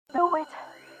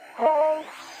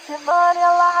What's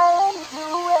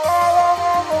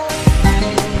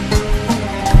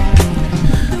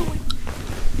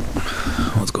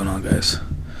going on, guys?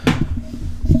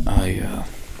 I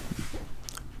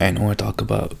know I talk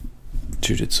about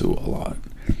jujitsu a lot.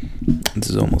 This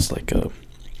is almost like a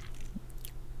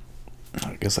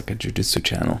jujitsu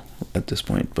channel at this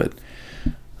point, but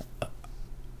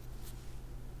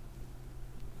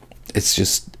it's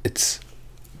just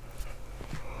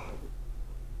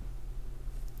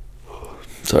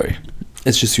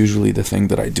usually the thing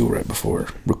that I do right before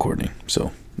recording,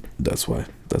 so that's the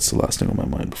last thing on my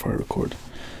mind before I record.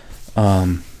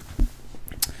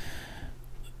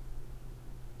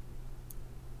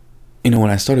 When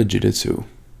I started jiu-jitsu,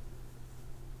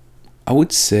 I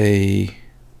would say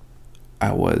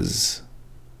I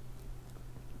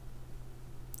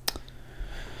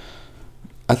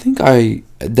think I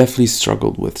definitely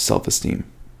struggled with self-esteem.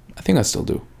 I think I still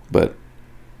do, but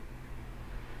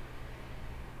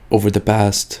over the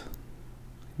past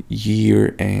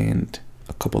year and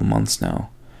a couple of months now,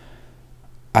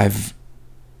 I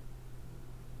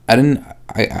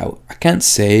can't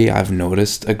say I've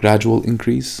noticed a gradual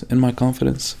increase in my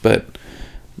confidence, but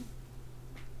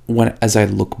as I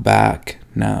look back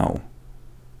now,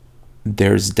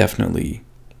 there's definitely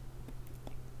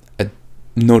a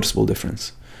noticeable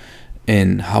difference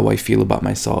in how I feel about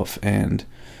myself and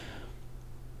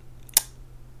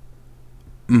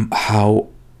how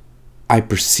I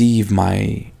perceive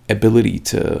my ability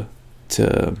to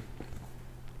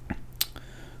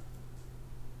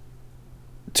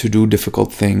do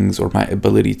difficult things, or my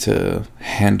ability to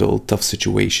handle tough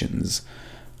situations,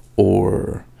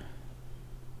 or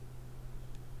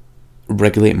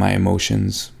regulate my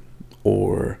emotions,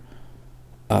 or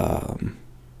kind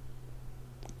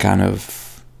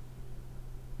of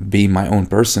be my own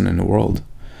person in the world.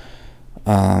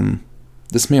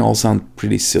 This may all sound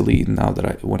pretty silly now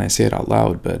when I say it out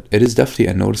loud, but it is definitely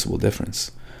a noticeable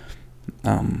difference.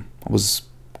 I was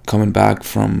coming back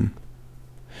from,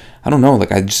 I don't know,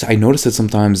 like I noticed it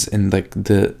sometimes in like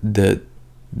the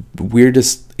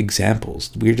weirdest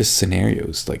examples, weirdest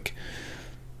scenarios. Like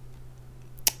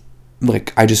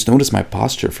I just noticed my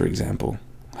posture, for example,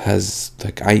 has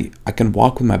like I can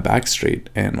walk with my back straight,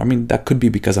 and I mean that could be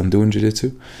because I'm doing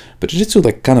jiu-jitsu, but jiu-jitsu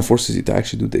like kind of forces you to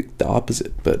actually do the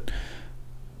opposite. But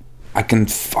I can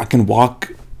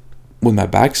walk with my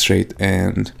back straight,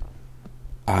 and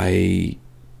I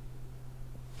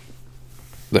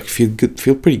like feel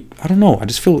pretty, I don't know, I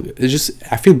feel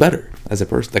better as a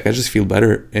person. Like I just feel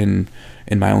better in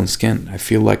my own skin. I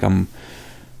feel like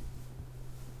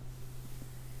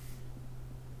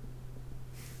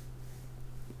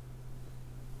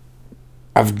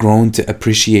I've grown to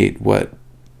appreciate what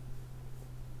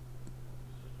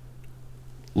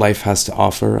life has to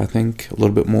offer, I think, a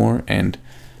little bit more. And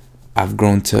I've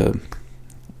grown to,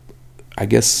 I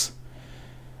don't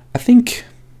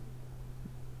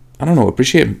know,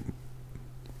 appreciate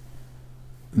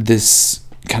this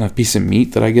kind of piece of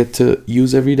meat that I get to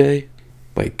use every day,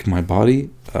 like my body.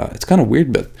 It's kind of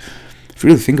weird, but if you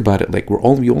really think about it, like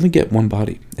we only get one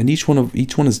body, and each one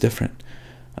is different.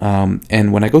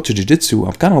 And when I go to jiu-jitsu,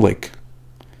 I'm kind of like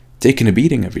taking a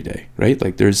beating every day, right?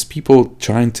 Like there's people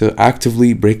trying to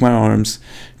actively break my arms,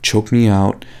 choke me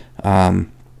out,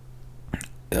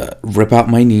 rip out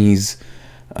my knees,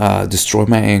 destroy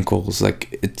my ankles.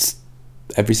 Like it's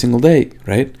every single day,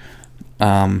 right?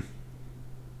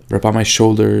 Rip out my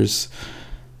shoulders.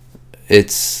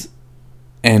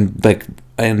 And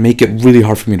make it really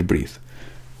hard for me to breathe.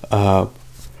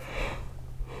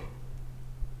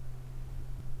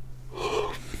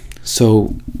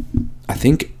 So I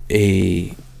think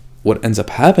what ends up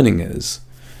happening is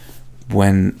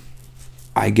when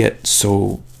I get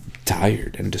so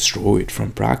tired and destroyed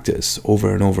from practice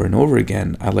over and over and over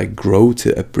again, I like grow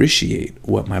to appreciate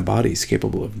what my body is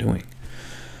capable of doing.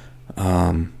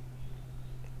 And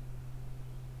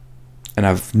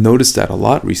I've noticed that a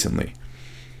lot recently.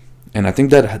 And I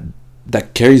think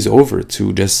that carries over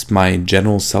to just my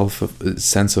general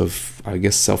sense of, I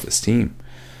guess, self-esteem.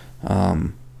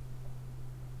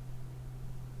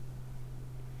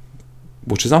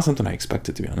 Which is not something I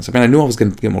expected, to be honest. I mean, I knew I was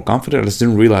going to get more confident. I just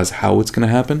didn't realize how it's going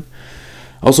to happen.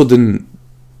 I didn't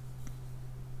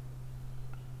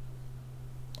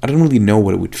really know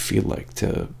what it would feel like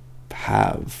to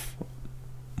have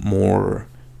more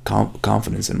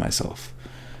confidence in myself.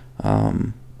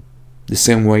 The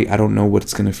same way I don't know what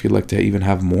it's going to feel like to even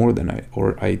have more than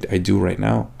I do right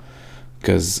now.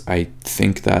 Because I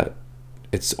think that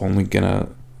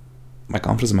my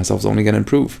confidence in myself is only going to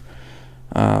improve.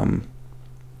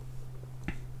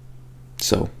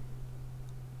 So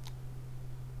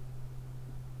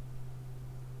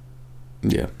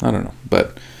yeah, I don't know,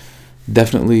 but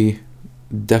definitely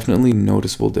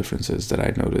noticeable differences that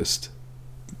I noticed.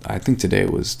 I think today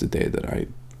was the day that I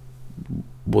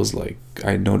was like,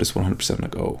 I noticed 100%,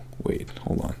 like, oh wait,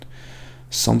 hold on,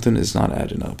 something is not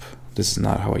adding up. This is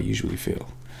not how I usually feel.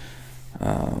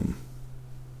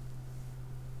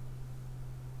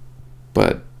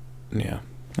 But yeah,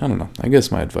 I don't know. I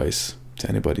guess my advice to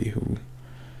anybody who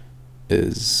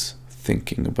is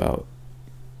thinking about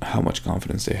how much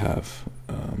confidence they have,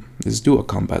 is do a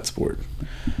combat sport.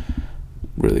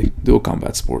 Really, do a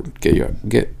combat sport. Get your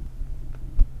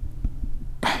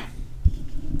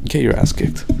ass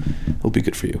kicked. It'll be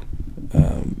good for you.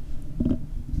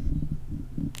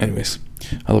 Anyways,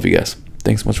 I love you guys.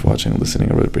 Thanks so much for watching and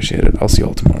listening. I really appreciate it. I'll see you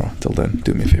all tomorrow. Till then,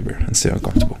 do me a favor and stay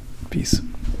uncomfortable. Peace.